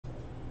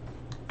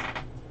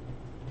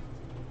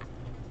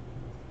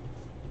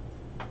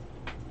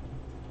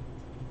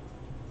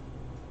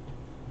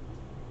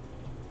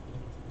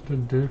the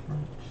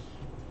difference?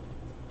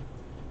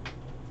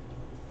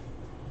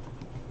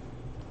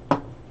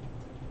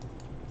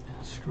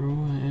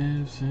 Screw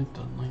is at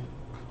the link.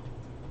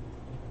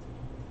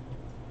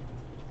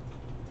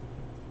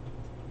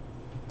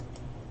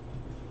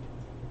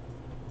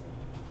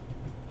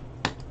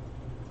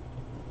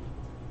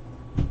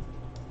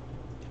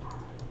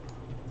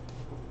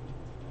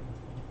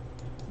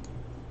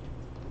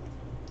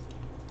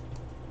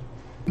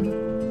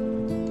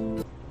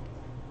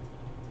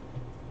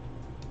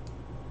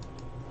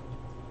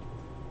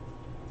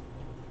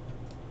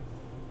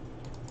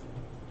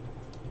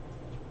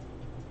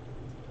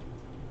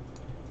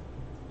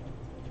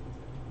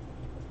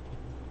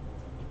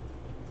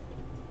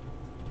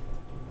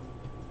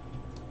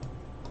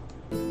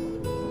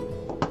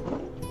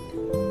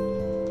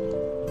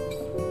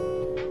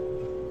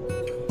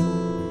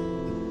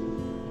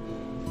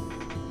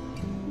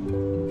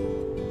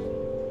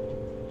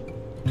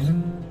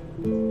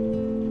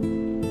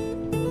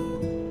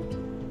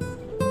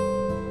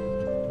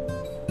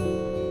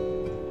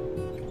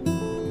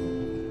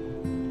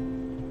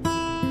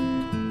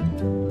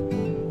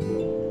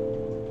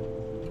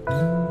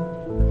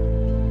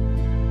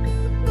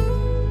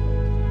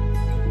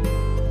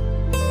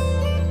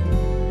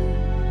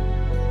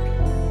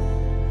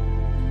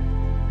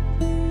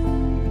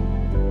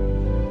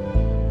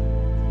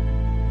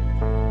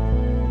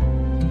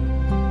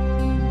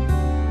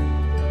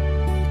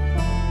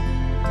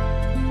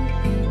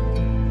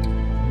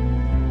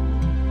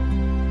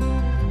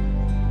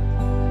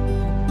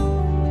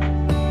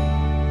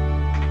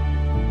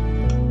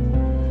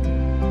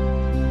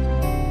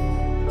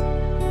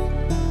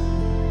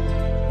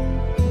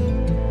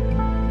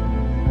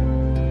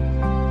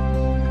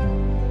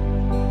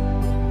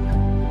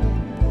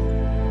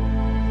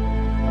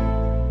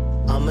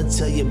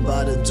 Tell you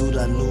about a dude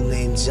I knew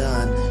named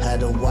John.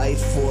 Had a wife,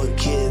 4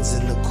 kids,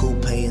 and a cool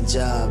paying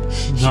job.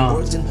 He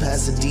worked in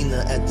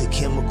Pasadena at the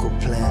chemical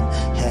plant.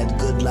 Had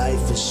good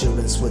life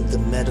insurance with the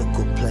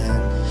medical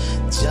plan.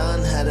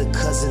 John had a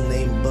cousin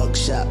named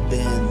Buckshot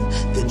Ben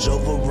that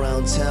drove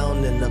around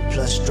town in a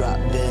plush drop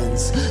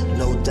Benz.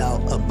 No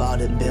doubt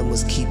about it, Ben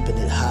was keeping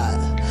it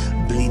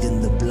hot,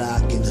 bleeding the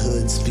block in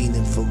hoods,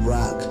 fiending for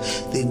rock.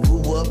 They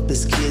grew up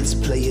as kids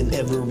playing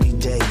every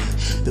day,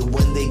 but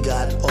when they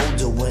got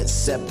older went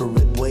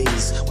separate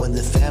ways. When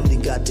the family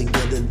got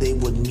together they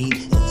would meet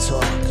and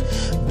talk.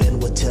 Ben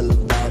would tell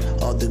about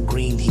all the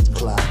green he'd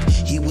clock.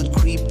 He would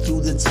creep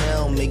through the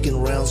town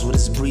making rounds with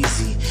his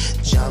breezy.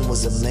 John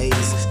was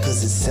amazed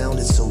cause it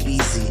sounded so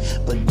easy,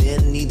 but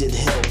Ben needed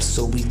help,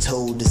 so he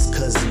told his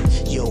cousin,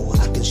 yo,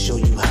 I can show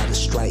you how to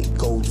strike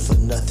gold for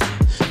nothing.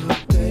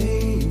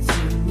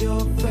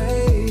 Your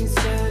face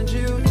and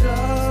you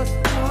just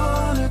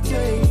want a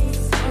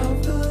taste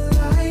of the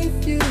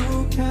life you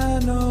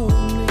can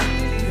only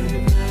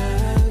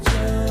imagine.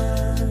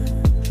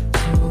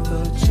 So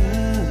the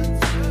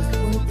chances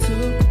we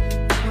took,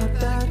 but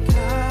that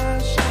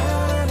cash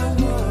out of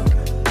work.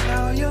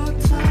 Now your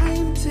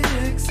time to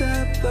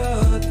accept the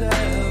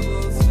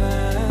devil's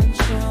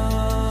mansion.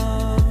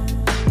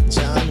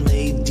 John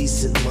made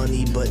decent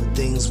money, but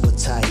things were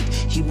tight.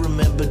 He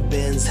remembered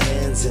Ben's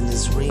hands and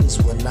his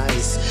rings were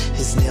nice.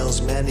 His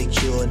nails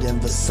manicured and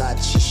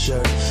Versace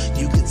shirt.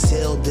 You could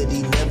tell that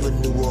he never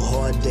knew a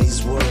hard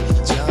day's work.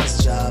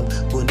 John's job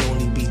would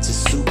only be to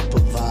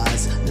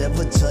supervise,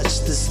 never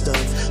touch the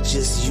stuff,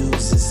 just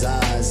use his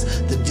eyes.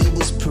 The deal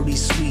was pretty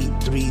sweet,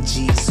 3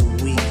 G's a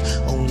week.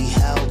 Only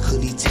how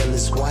could he tell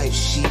his wife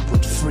she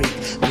would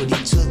freak? But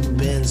he took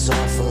Ben's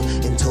offer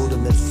and told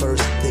him at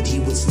first that he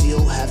would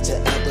still have to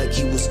act like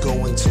he was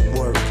going to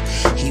work.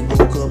 He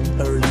woke up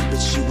early, but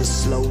she was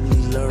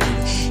slowly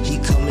learning. He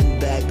coming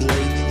back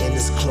late and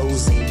his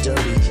clothes ain't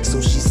dirty,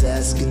 so she's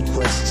asking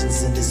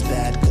questions and his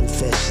bad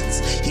confessions.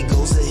 He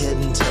goes ahead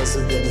and tells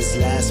her that his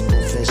last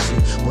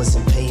profession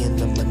wasn't paying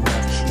him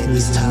enough, and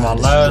he's tired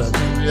of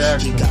struggling.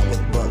 He got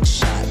with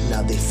Buckshot,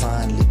 now they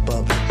finally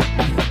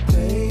bubbling.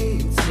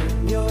 Dates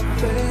in your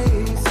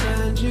face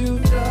and you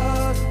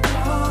just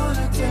want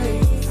a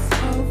taste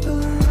of the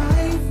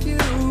life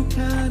you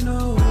can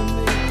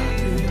only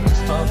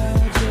imagine.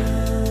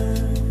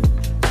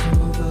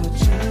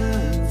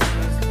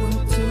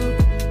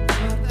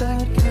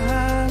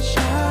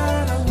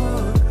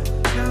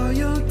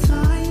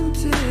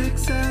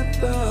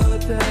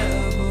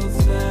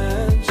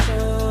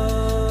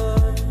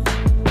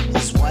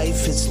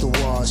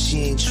 She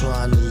ain't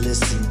trying to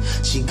listen.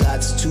 She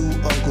got 2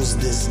 uncles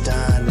that's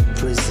dying in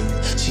prison.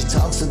 She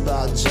talks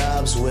about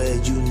jobs where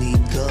you need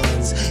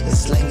guns, and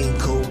slanging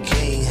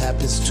cocaine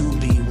happens to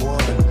be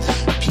one.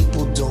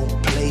 People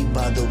don't play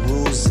by the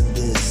rules in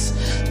this.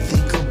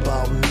 Think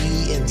about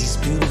me and these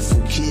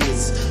beautiful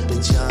kids.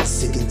 But John's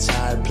sick and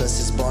tired, plus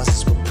his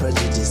bosses were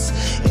prejudiced.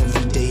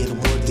 Every day at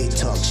work they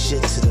talk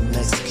shit to the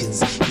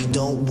Mexicans. He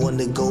don't want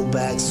to go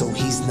back, so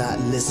he's not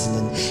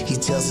listening. He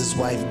tells his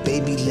wife,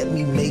 baby, let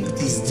me make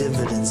these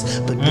dividends.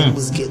 But Ben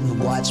was getting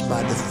watched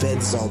by the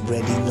feds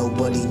already.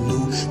 Nobody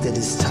knew that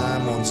his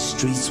time on the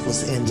streets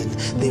was ending.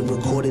 They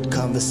recorded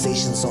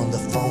conversations on the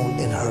phone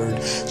and heard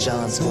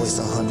John's voice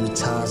 100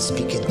 times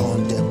speaking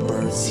on them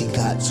birds. He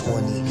got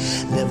 20.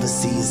 Never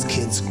see his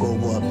kids grow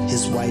up.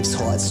 His wife's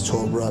heart's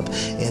tore up,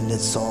 and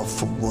it's all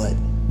for what?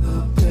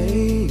 The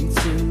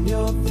pain's in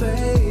your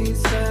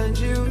face, and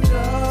you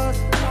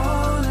just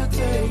wanna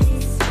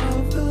taste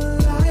of the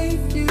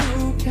life you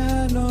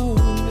can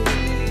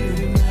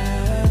only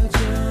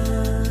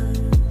imagine.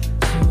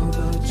 So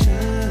the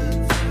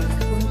chances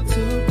we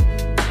took,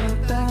 but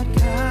that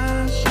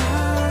cash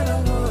had a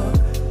look.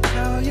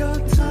 Now your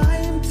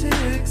time to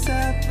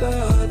accept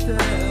the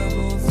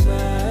devil's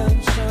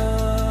mansion.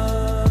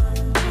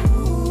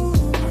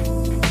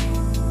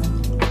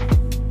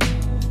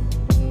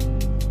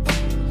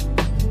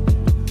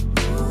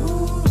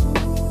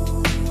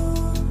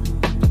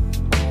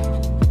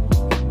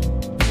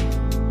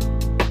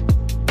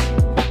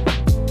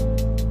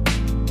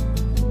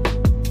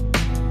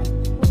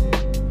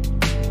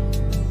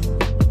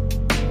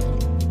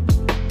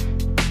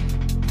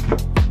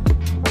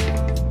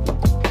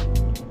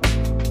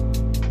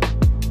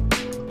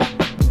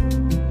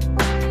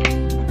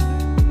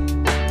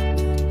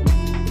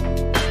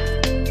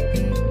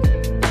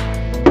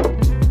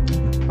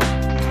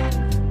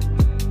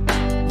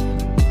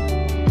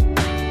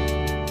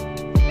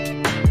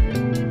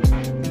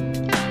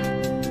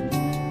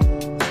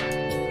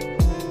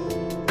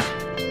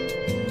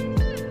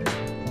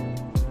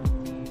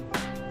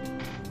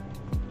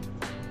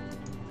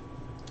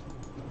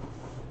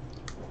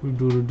 We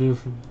do the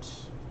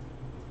difference.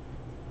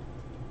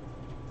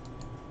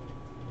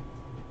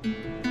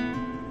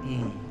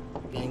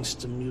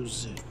 Gangsta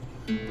music,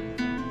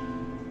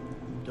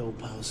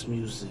 dope house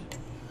music.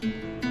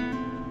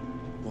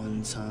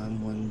 One time.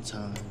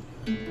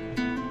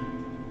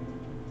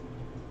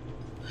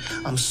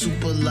 I'm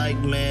super like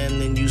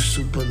man and you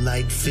super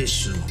like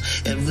Fisher.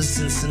 Ever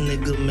since a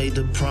nigga made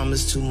a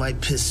promise to my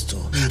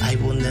pistol, I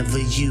will never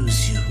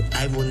use you,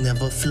 I will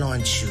never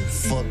flaunt you.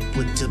 Fuck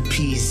with the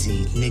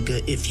peasy,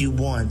 nigga, if you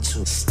want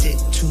to. Stick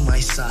to my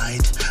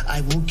side,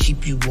 I will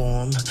keep you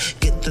warm.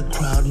 Get the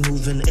crowd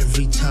moving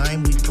every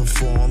time we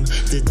perform.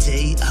 The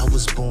day I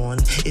was born,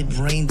 it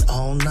rained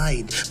all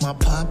night. My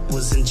pop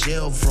was in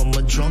jail from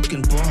a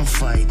drunken bar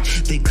fight.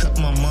 They cut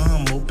my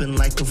mom open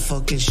like a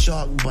fucking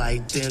shark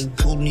bite, then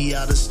pulled me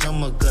out of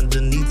stomach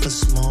underneath a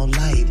small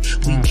light.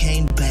 We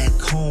came back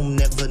home,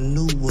 never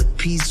knew what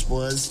peace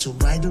was, till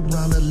right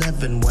around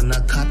 11 when I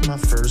caught my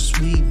first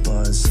weed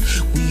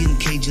buzz. We in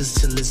cages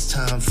till it's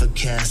time for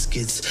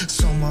caskets.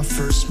 Saw my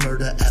first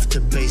murder after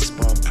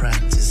baseball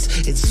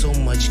practice. It's so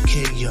much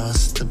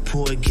chaos, the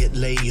poor get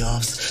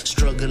layoffs.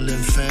 Struggling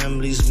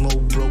families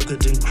more broker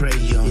than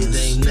crayons. It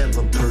ain't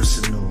never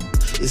personal,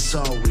 it's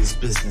always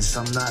business.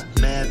 I'm not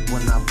mad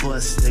when I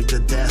bust,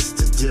 nigga, that's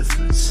the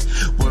difference.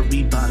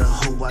 Worry about a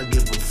hoe, I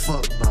give a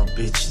fuck about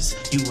bitches.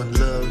 You in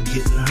love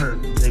getting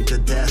hurt,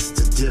 nigga, that's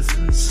the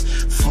difference.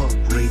 Fuck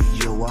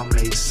radio, I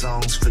make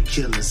songs for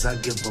killers. I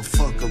give a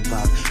fuck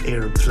about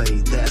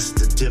airplay, that's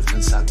the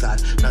difference. I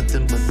got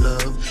nothing but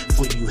love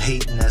for you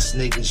hating ass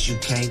niggas. You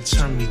can't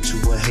turn me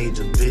to a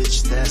hater,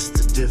 bitch, that's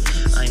the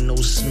difference. I know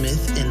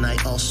Smith and I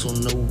also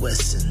know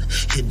Wesson.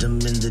 Hit him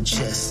in the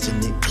chest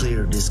and it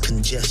cleared his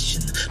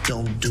congestion.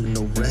 Don't do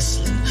no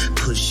wrestling,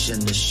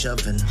 pushing and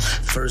shoving.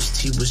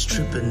 First he was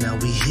tripping, now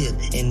we hit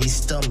and he's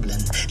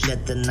stumbling.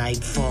 Let the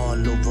night fall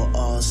over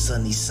all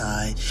sunny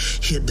side.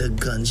 Hit a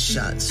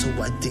gunshot, so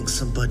I think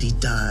somebody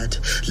died.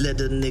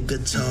 Let a nigga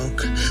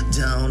talk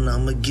down,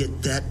 I'ma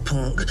get that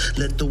punk.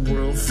 Let the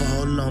world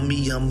fall on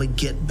me, I'ma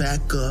get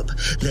back up.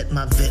 Let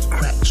my vet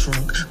crack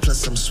trunk,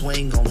 plus I'm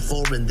swaying on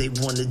foreign. They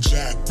wanna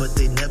jack, but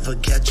they never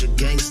catch a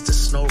gangster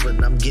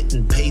snoring. I'm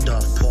getting paid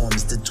off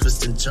poems that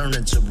twist and turn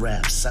into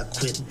raps. I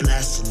quit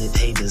blasting at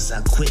haters,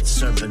 I quit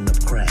serving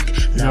up crack.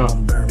 Now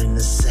I'm burning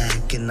the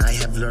sack and I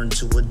have learned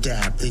to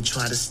adapt. They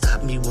try to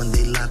stop me when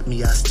they lock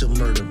me, I still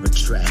murder a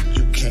track.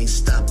 You can't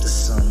stop the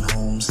sun,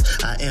 Holmes,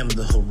 I am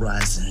the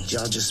horizon.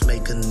 Y'all just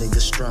make a nigga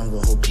stronger,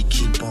 hope you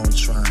keep on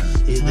trying.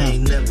 It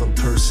ain't never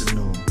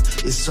personal,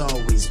 it's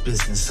always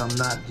business. I'm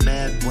not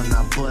mad when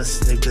I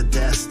bust, nigga,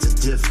 that's the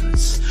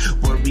difference.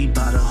 Worry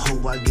about a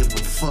hoe, I give a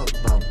fuck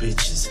about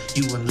bitches.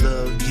 You in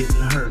love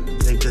getting hurt,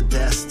 nigga,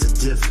 that's the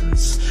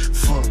difference.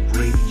 Fuck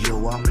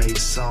radio, I make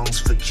songs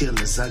for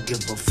killers. I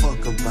give a fuck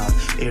about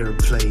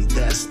airplay,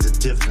 that's the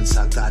difference.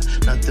 I got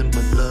nothing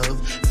but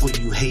love for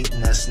you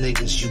hating ass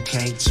niggas. You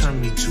can't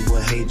turn me to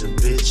a hater,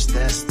 bitch,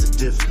 that's the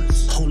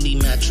difference. Holy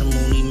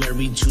matrimony,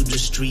 married to the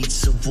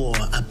streets of war.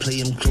 I play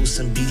him close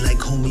and be like,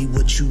 homie,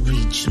 what you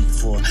reaching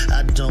for.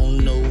 I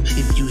don't know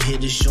if you here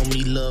to show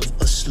me love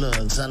or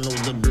slugs. I know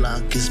the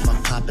block is my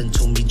pop and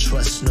told me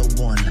trust no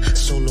one.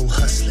 Solo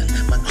hustling,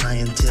 my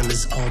clientele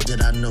is all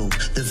that I know.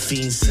 The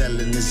fiend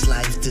selling his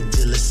life, the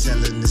dealer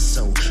selling his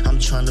soul. I'm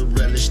trying to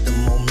relish the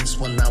moments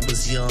when I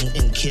was young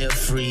and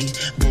carefree.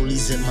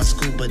 Bullies at my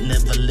school, but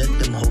never let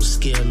them hoes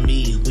scare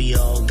me. We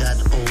all got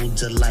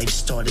older, life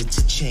started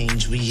to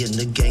change. We in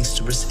the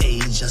gangsterous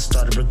age. I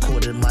started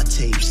recording my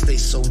tapes. They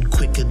sold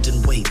quicker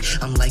than weight.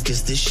 I'm like,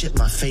 is this shit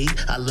my fate?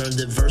 I learned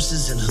that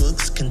verses and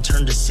hooks can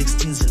turn to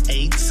 16s and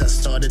 8s. I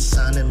started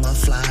signing my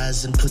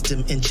flyers and put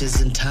them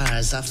inches in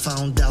tires. I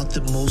found out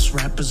that most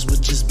rappers were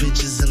just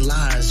bitches and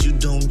liars. You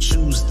don't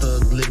choose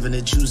thug living,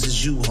 it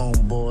chooses you,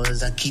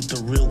 homeboys. I keep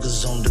it real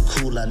cause on the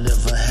cool, I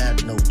never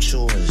had no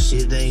choice.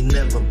 It ain't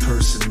never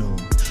personal,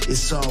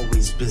 it's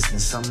always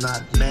business. I'm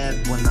not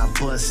mad when I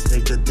bust,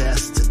 nigga,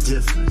 that's the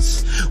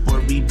difference.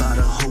 Worry about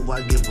a hoe,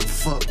 I give a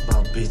fuck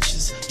about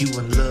bitches. You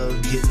in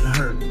love, getting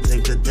hurt,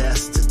 nigga,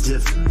 that's the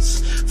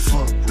difference.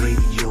 Fuck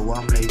radio,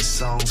 I make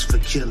songs for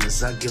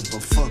killers. I give a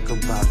fuck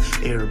about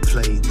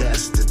airplay,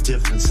 that's the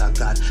difference. I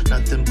got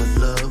nothing but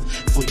love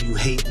for you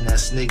hating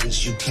ass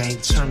niggas. You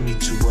can't turn me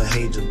to a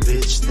hater,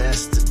 bitch,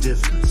 that's the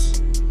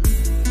difference.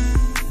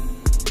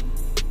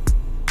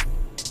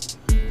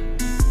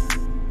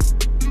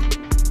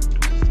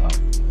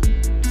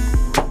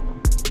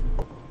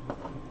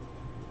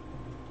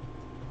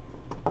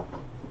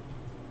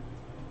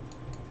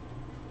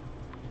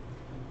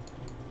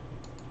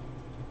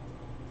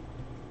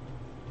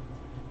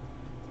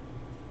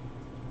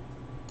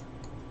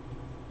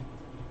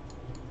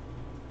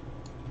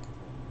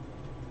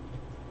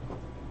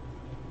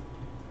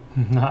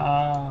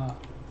 Nah.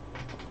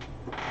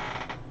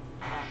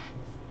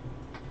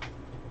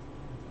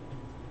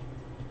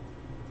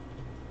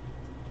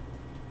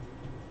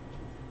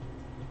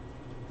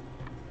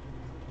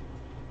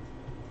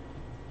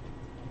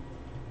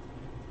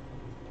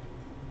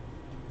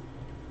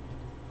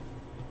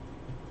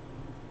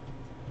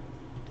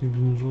记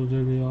不住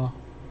这里啊，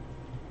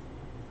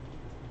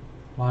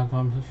来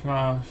看是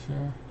啥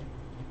事。